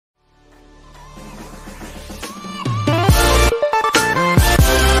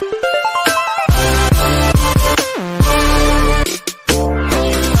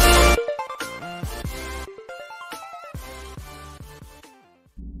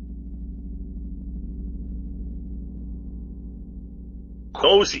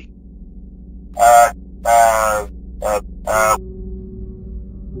Cozy.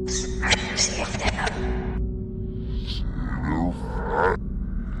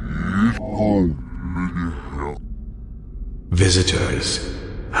 Visitors,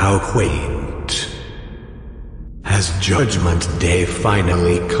 how quaint. Has Judgment Day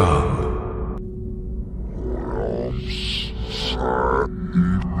finally come?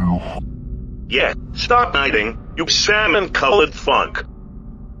 Yeah, stop hiding, you salmon-colored funk.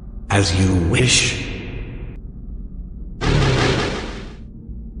 As you wish.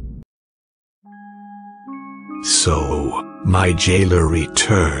 So, my jailer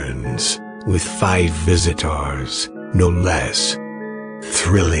returns, with 5 visitors, no less.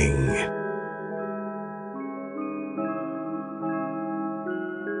 Thrilling.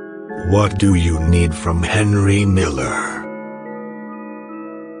 What do you need from Henry Miller?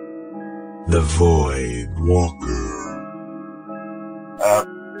 The Void Walker.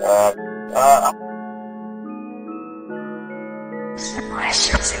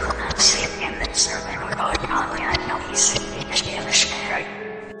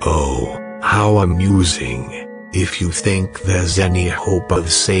 Oh, how amusing. If you think there's any hope of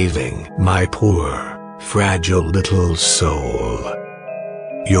saving my poor, fragile little soul,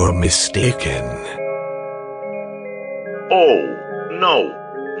 you're mistaken. Oh, no.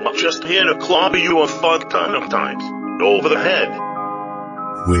 I'm just here to clobber you a fuck ton of times. Over the head.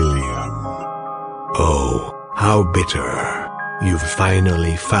 William. Oh, how bitter. You've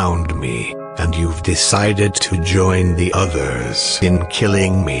finally found me, and you've decided to join the others in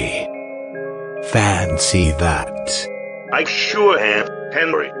killing me. Fancy that. I sure have,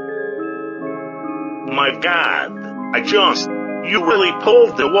 Henry. My God, you really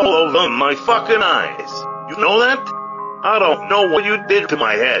pulled the wool over my fucking eyes. You know that? I don't know what you did to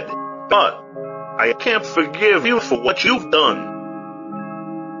my head, but I can't forgive you for what you've done.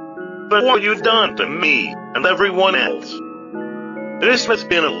 But what you've done to me and everyone else. This has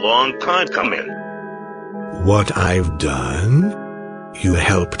been a long time coming. What I've done? You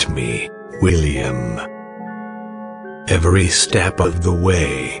helped me, William. Every step of the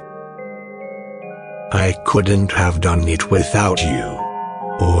way. I couldn't have done it without you.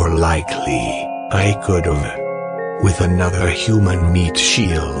 Or likely, I could've. With another human meat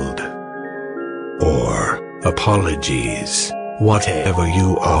shield. Or, apologies, whatever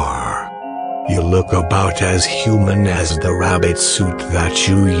you are. You look about as human as the rabbit suit that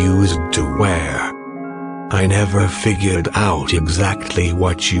you used to wear. I never figured out exactly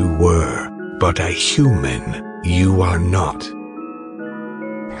what you were, but a human, you are not.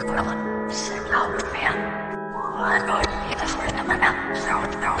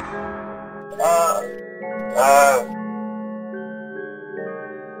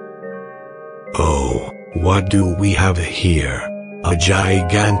 Oh, what do we have here? A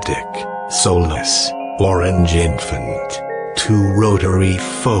gigantic, soulless, orange infant, 2 rotary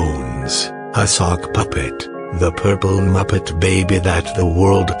phones, a sock puppet, the purple Muppet baby that the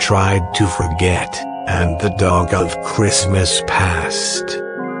world tried to forget, and the dog of Christmas past.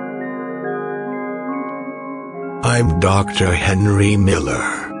 I'm Dr. Henry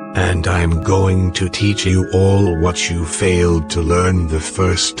Miller. And I'm going to teach you all what you failed to learn the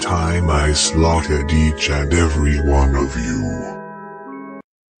first time I slaughtered each and every one of you.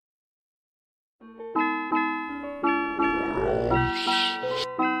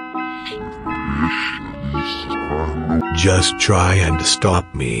 Just try and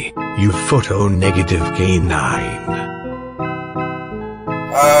stop me, you photo-negative canine.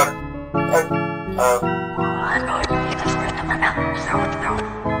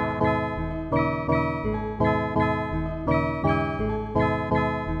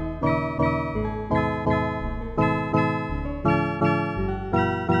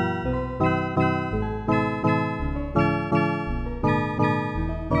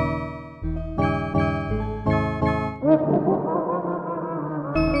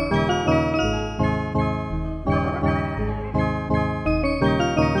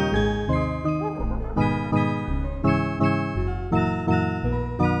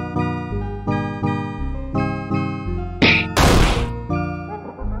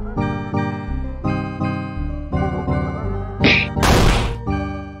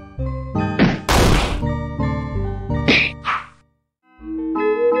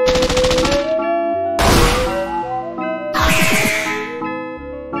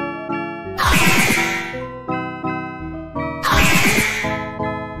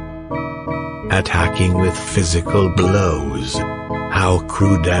 Attacking with physical blows. How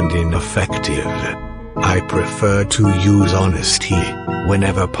crude and ineffective. I prefer to use honesty,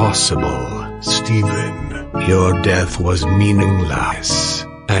 whenever possible, Stephen. Your death was meaningless,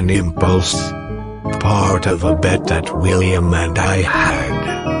 an impulse, part of a bet that William and I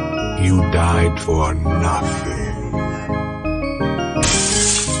had. You died for nothing.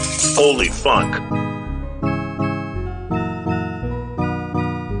 Holy fuck.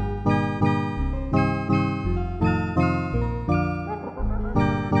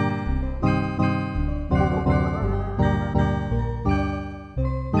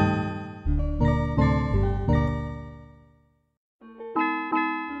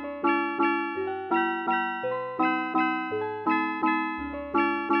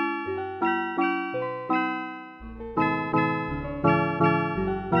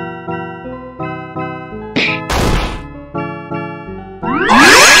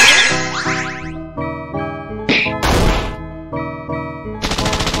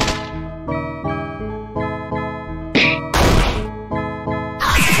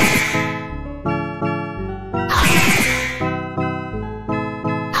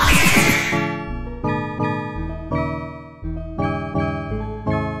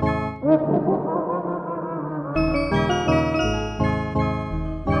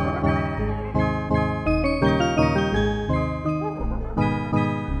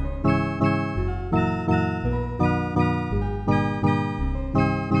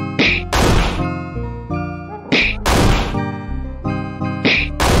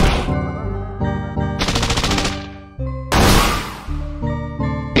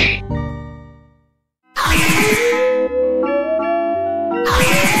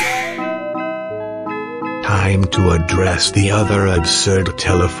 Time to address the other absurd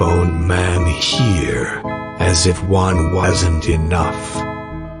telephone man here, as if one wasn't enough.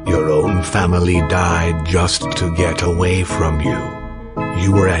 Your own family died just to get away from you.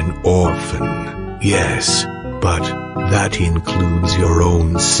 You were an orphan, yes, but that includes your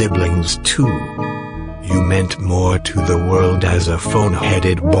own siblings too. You meant more to the world as a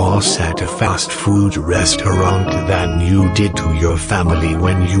phone-headed boss at a fast food restaurant than you did to your family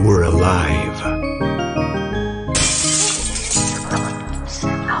when you were alive.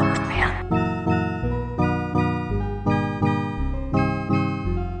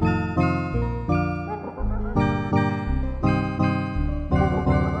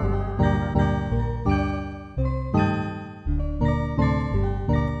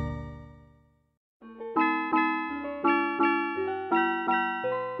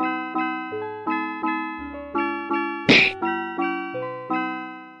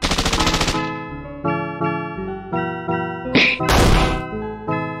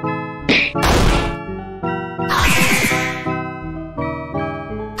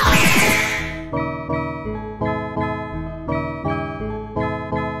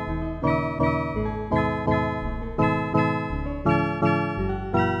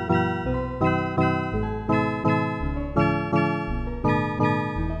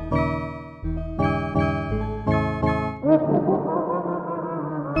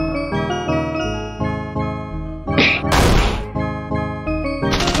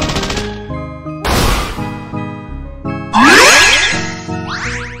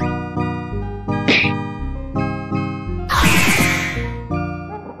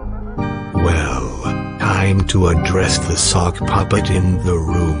 Time to address the sock puppet in the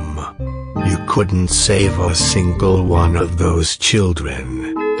room. You couldn't save a single one of those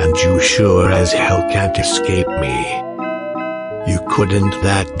children, and you sure as hell can't escape me. You couldn't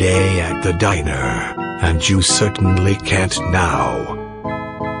that day at the diner, and you certainly can't now.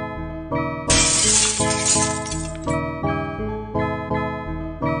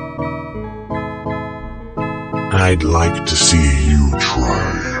 I'd like to see you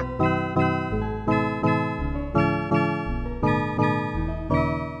try.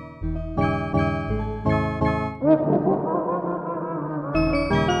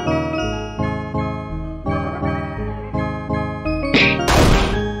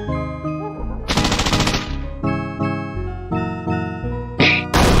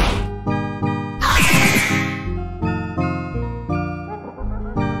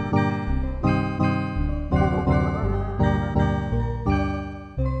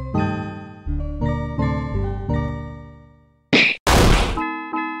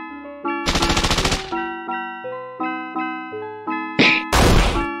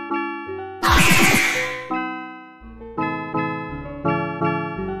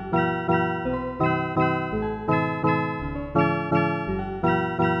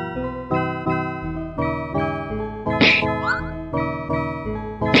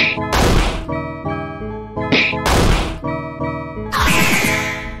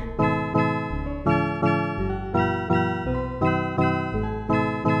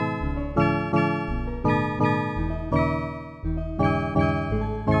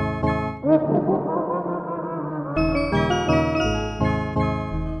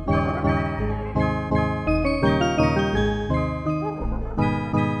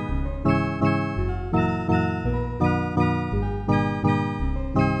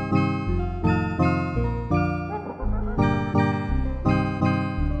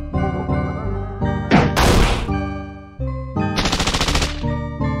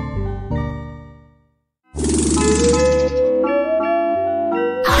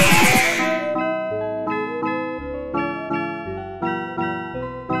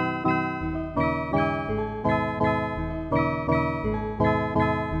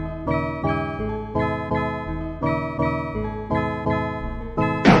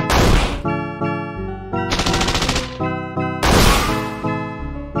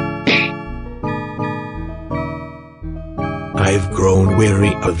 grown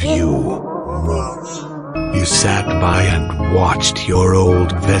weary of you. Not. You sat by and watched your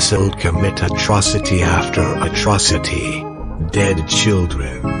old vessel commit atrocity after atrocity. Dead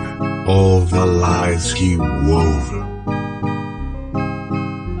children. All the lies he wove.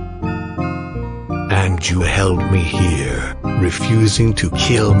 And you held me here, refusing to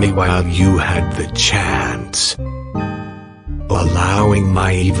kill me while you had the chance. Allowing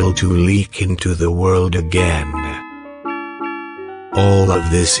my evil to leak into the world again. All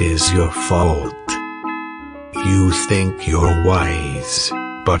of this is your fault. You think you're wise,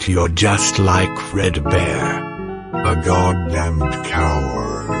 but you're just like Fredbear. A goddamned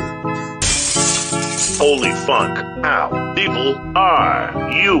coward. Holy fuck, how evil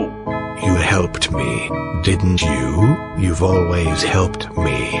are you? You helped me, didn't you? You've always helped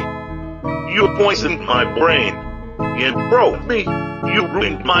me. You poisoned my brain. You broke me. You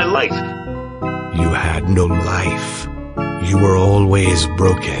ruined my life. You had no life. You were always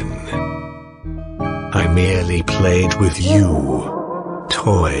broken. I merely played with you,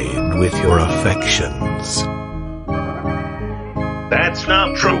 toyed with your affections. That's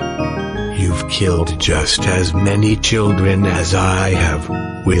not true. You've killed just as many children as I have,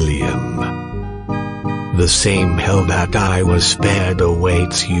 William. The same hell that I was spared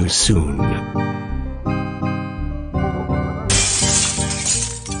awaits you soon.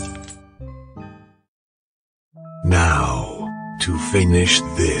 Now, to finish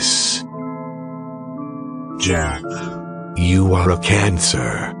this. Jack. You are a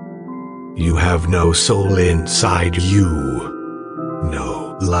cancer. You have no soul inside you.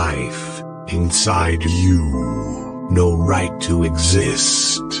 No life inside you. No right to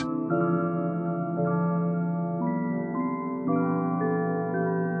exist.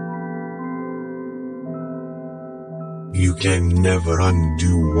 You can never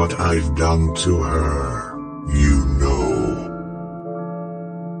undo what I've done to her. You know.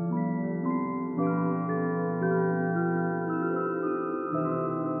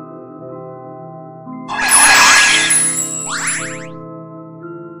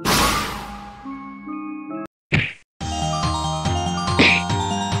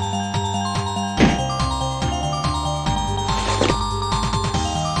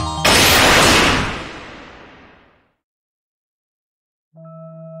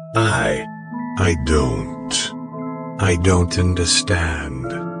 I don't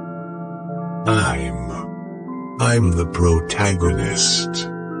understand. I'm the protagonist.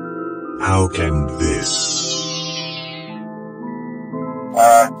 How can this?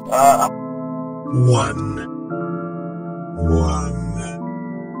 One.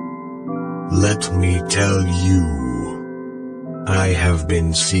 Let me tell you. I have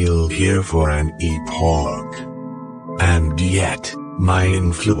been sealed here for an epoch. And yet, my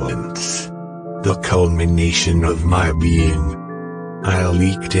influence, the culmination of my being, I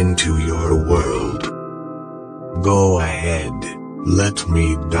leaked into your world. Go ahead, let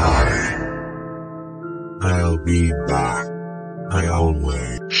me die. I'll be back. I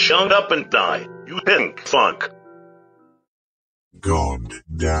always. Shut up and die, you pink fuck. God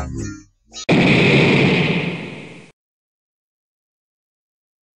damn it.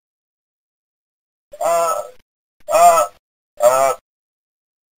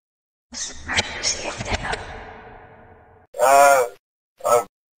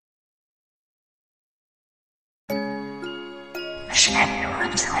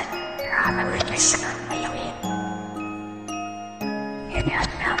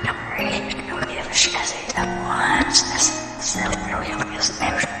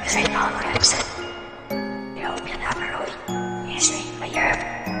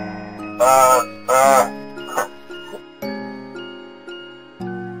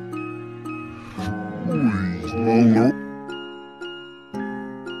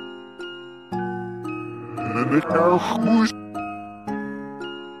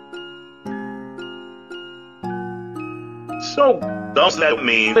 So, does that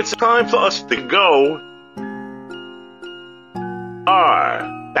mean it's time for us to go?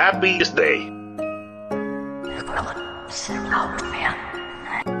 Our happiest day.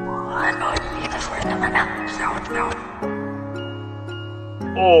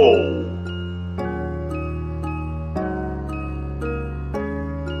 Oh.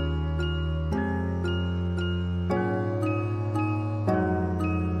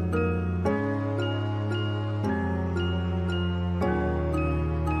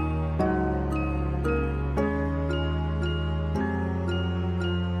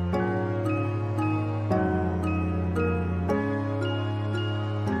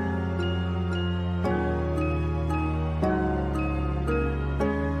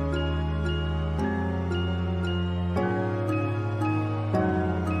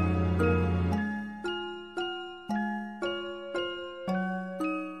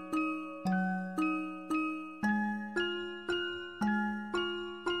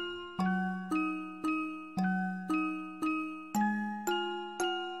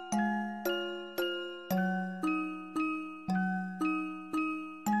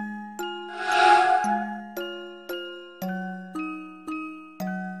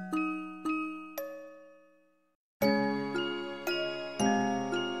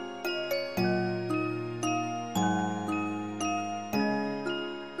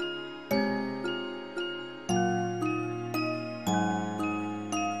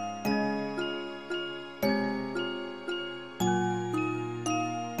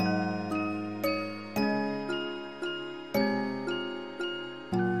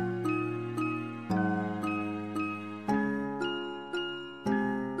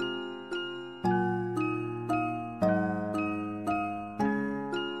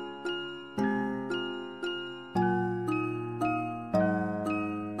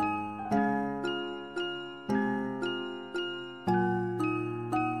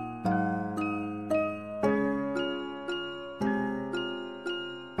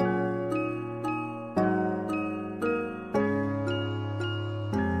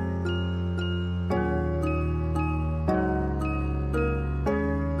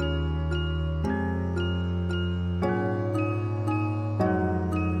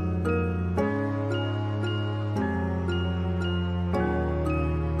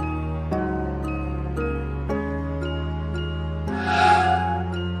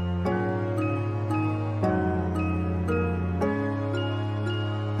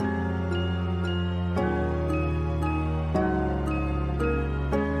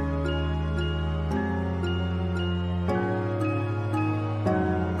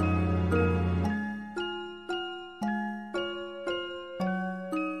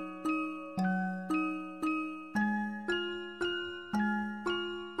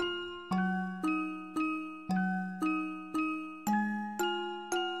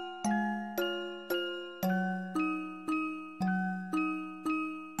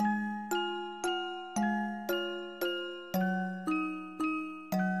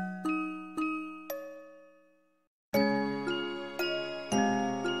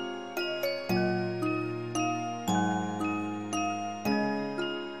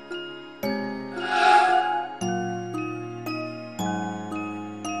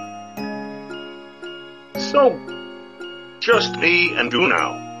 So, just me and you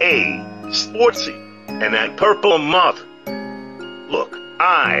now. Hey, Sportsy, and that purple moth. Look,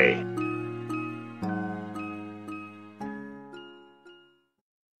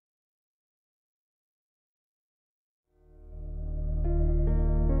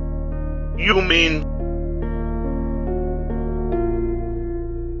 You mean...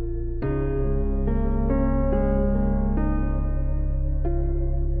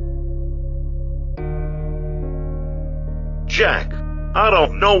 Jack, I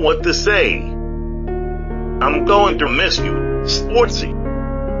don't know what to say. I'm going to miss you, Sportsy.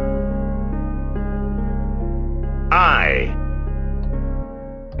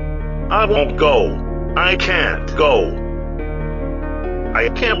 I won't go. I can't go. I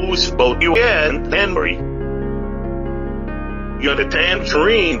can't lose both you and Henry. You're the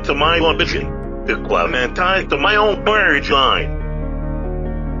tangerine to my ambition, the clementine to my own marriage line.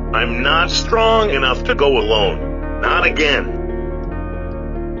 I'm not strong enough to go alone. Not again.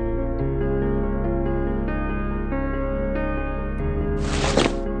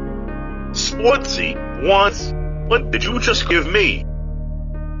 Sportsy, once, what did you just give me?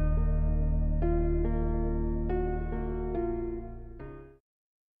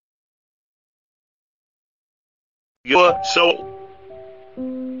 You're so...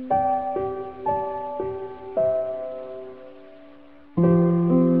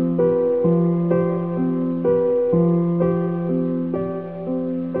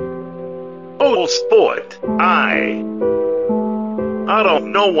 Oh, sport, I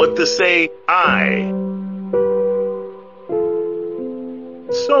don't know what to say,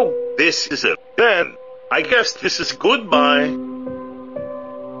 So, this is it, then. I guess this is goodbye.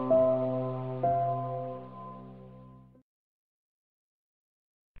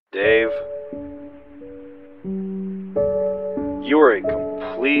 Dave, you are a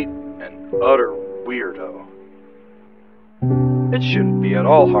complete and utter weirdo. It shouldn't be at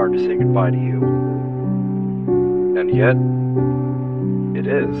all hard to say goodbye to you. And yet, it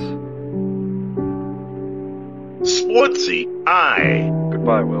is. Sportsy,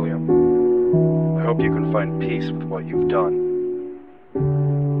 Goodbye, William. I hope you can find peace with what you've done.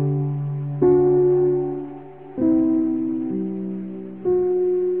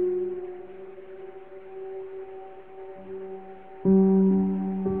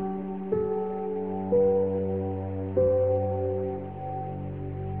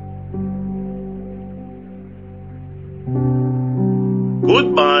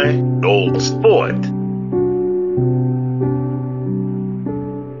 Goodbye, old sport.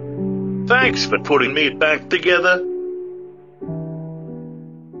 Thanks for putting me back together.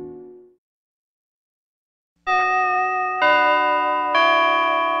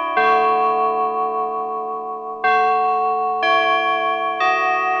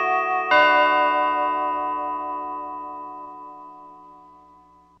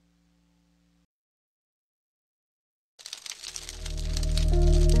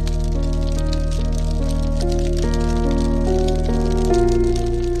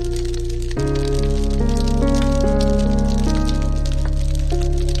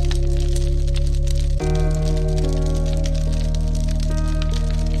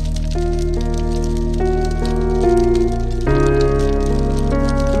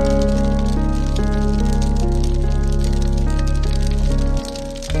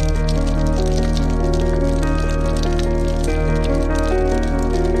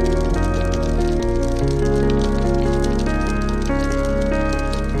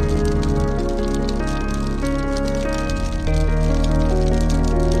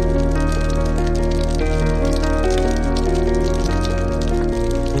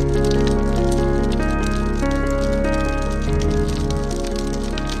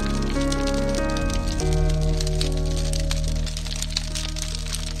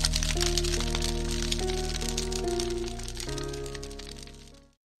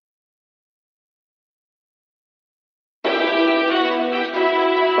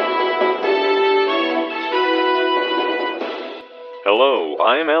 Hello,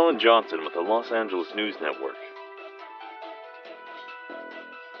 I am Alan Johnson with the Los Angeles News Network.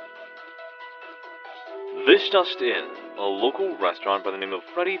 This just in, a local restaurant by the name of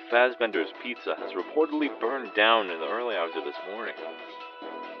Freddy Fazbender's Pizza has reportedly burned down in the early hours of this morning.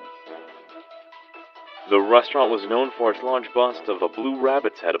 The restaurant was known for its large bust of a blue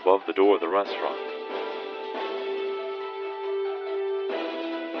rabbit's head above the door of the restaurant.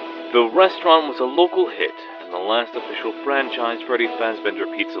 The restaurant was a local hit and the last official franchised Freddy Fazbender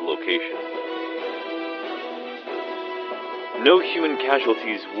Pizza location. No human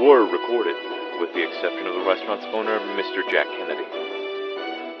casualties were recorded, with the exception of the restaurant's owner, Mr. Jack Kennedy.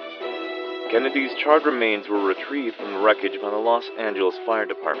 Kennedy's charred remains were retrieved from the wreckage by the Los Angeles Fire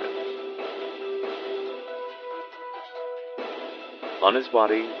Department. On his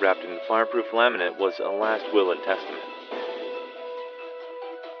body, wrapped in fireproof laminate, was a last will and testament.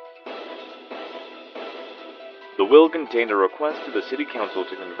 The will contained a request to the city council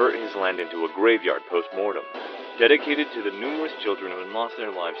to convert his land into a graveyard post-mortem, dedicated to the numerous children who had lost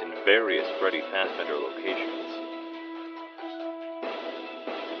their lives in various Freddy Fazbear locations.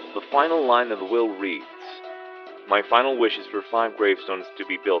 The final line of the will reads, "My final wish is for 5 gravestones to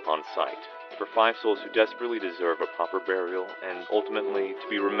be built on site, for 5 souls who desperately deserve a proper burial, and ultimately to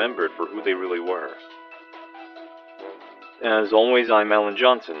be remembered for who they really were." As always, I'm Alan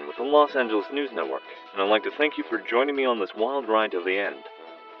Johnson with the Los Angeles News Network, and I'd like to thank you for joining me on this wild ride to the end.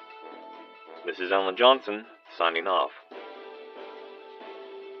 This is Alan Johnson, signing off.